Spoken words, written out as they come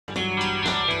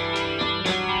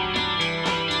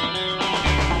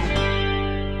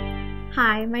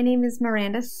Hi, my name is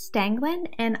Myranda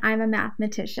Strangeland and I'm a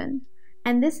mathematician.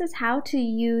 And this is how to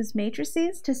use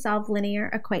matrices to solve linear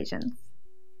equations.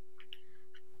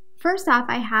 First off,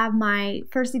 I have my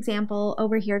first example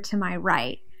over here to my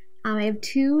right. I have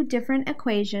two different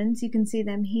equations. You can see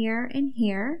them here and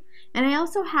here. And I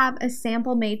also have a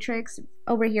sample matrix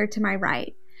over here to my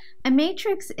right. A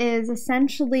matrix is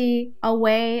essentially a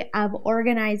way of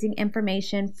organizing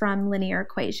information from linear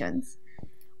equations.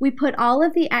 We put all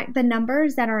of the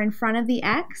numbers that are in front of the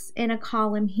x in a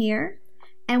column here,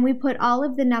 and we put all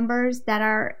of the numbers that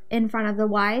are in front of the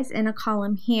y's in a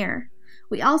column here.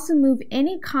 We also move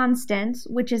any constant,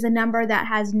 which is a number that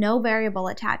has no variable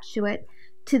attached to it,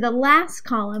 to the last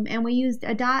column, and we used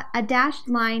a dashed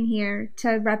line here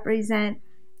to represent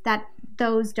that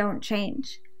those don't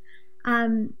change.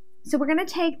 So we're going to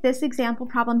take this example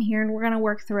problem here and we're going to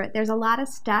work through it. There's a lot of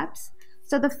steps.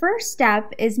 So the first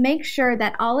step is make sure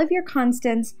that all of your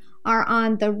constants are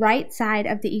on the right side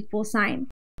of the equal sign.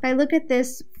 If I look at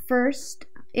this first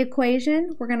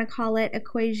equation, we're going to call it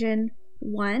equation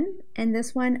 1, and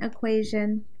this one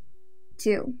equation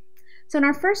 2. So in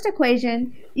our first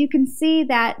equation, you can see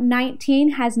that 19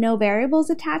 has no variables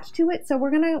attached to it, so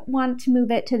we're going to want to move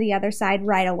it to the other side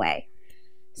right away.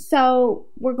 So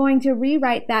we're going to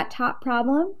rewrite that top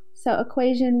problem. So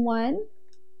equation 1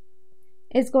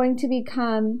 is going to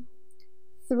become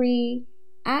 3x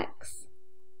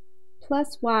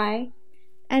plus y.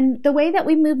 And the way that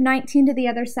we move 19 to the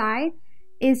other side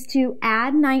is to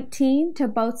add 19 to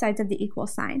both sides of the equal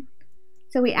sign.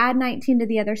 So we add 19 to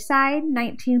the other side.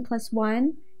 19 plus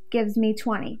 1 gives me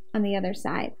 20 on the other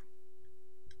side.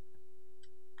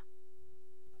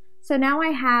 So now I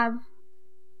have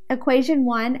equation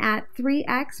 1 at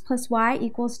 3x plus y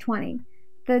equals 20.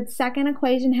 The second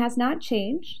equation has not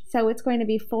changed, so it's going to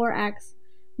be 4x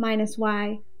minus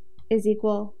y is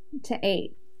equal to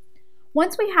 8.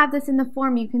 Once we have this in the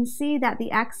form, you can see that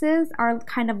the x's are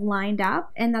kind of lined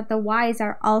up and that the y's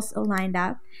are also lined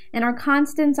up, and our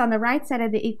constants on the right side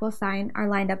of the equal sign are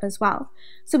lined up as well.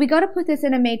 So we go to put this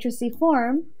in a matrices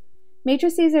form.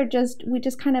 Matrices are we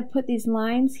just kind of put these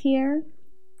lines here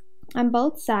on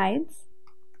both sides,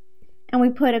 and we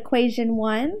put equation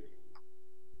 1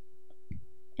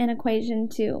 and equation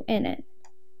 2 in it.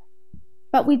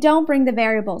 But we don't bring the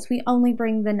variables, we only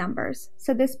bring the numbers.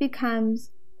 So this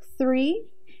becomes 3,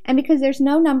 and because there's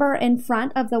no number in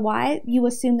front of the y, you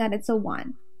assume that it's a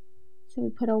 1. So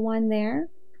we put a 1 there,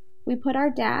 we put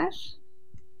our dash,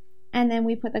 and then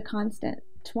we put the constant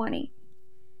 20.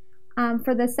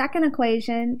 For the second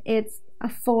equation, it's a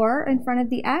 4 in front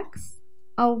of the x,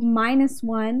 a minus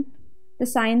 1, the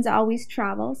signs always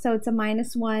travel, so it's a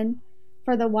minus 1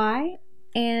 for the y,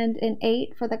 and an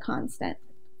 8 for the constant.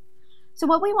 So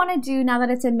what we want to do now that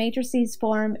it's in matrices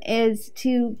form is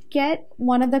to get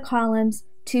one of the columns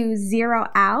to zero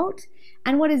out.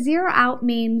 And what a zero out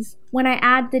means, when I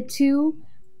add the two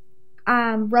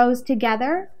rows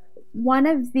together, one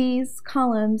of these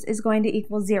columns is going to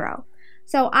equal 0.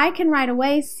 So I can right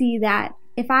away see that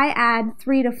if I add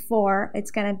 3 to 4,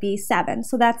 it's going to be 7.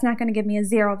 So that's not going to give me a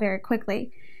 0 very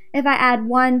quickly. If I add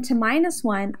 1 to minus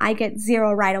 1, I get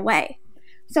 0 right away.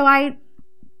 So I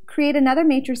create another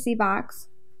matrices box,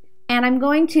 and I'm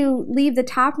going to leave the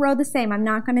top row the same. I'm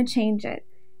not going to change it.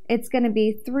 It's going to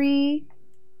be 3,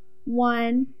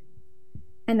 1,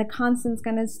 and the constant's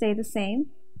going to stay the same.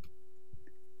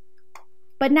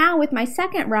 But now with my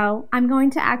second row, I'm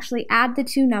going to actually add the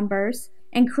two numbers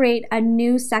and create a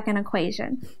new second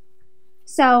equation.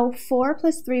 So 4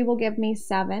 plus 3 will give me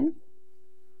 7.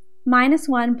 Minus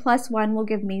 1 plus 1 will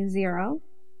give me 0.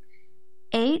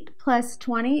 8 plus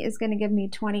 20 is going to give me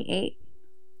 28.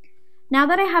 Now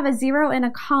that I have a 0 in a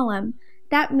column,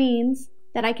 that means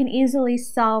that I can easily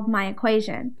solve my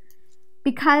equation.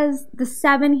 Because the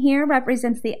 7 here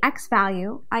represents the x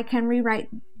value, I can rewrite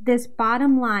this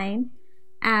bottom line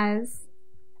as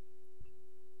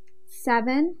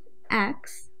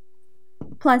 7x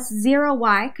plus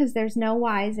 0y, because there's no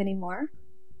y's anymore,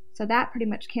 so that pretty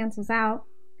much cancels out,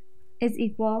 is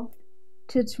equal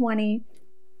to 28.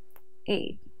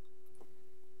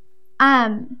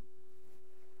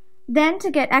 Then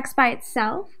to get x by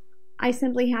itself, I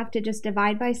simply have to just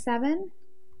divide by 7,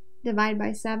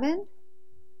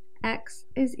 x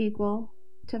is equal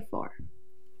to 4.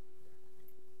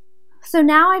 So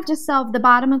now I've just solved the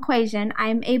bottom equation.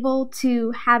 I'm able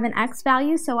to have an x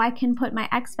value, so I can put my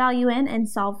x value in and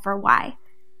solve for y.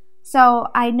 So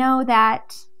I know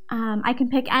that I can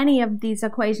pick any of these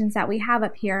equations that we have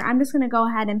up here. I'm just going to go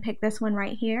ahead and pick this one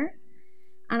right here.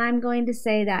 And I'm going to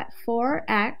say that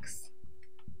 4x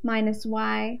minus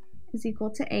y is equal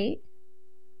to 8.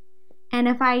 And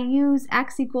if I use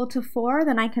x equal to 4,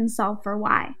 then I can solve for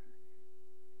y.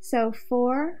 So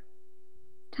 4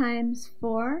 times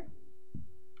 4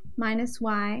 minus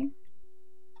y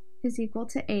is equal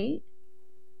to 8.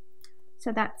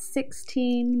 So that's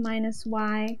 16 minus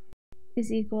y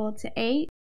is equal to 8.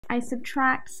 I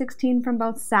subtract 16 from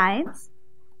both sides.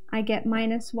 I get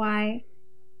minus y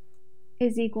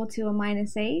is equal to a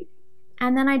minus 8.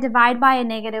 And then I divide by a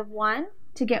negative 1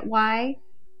 to get y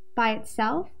by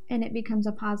itself, and it becomes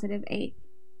a positive 8.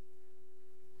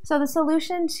 So the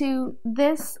solution to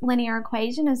this linear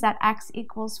equation is that x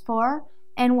equals 4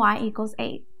 and y equals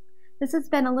 8. This has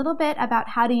been a little bit about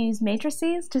how to use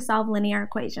matrices to solve linear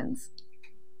equations.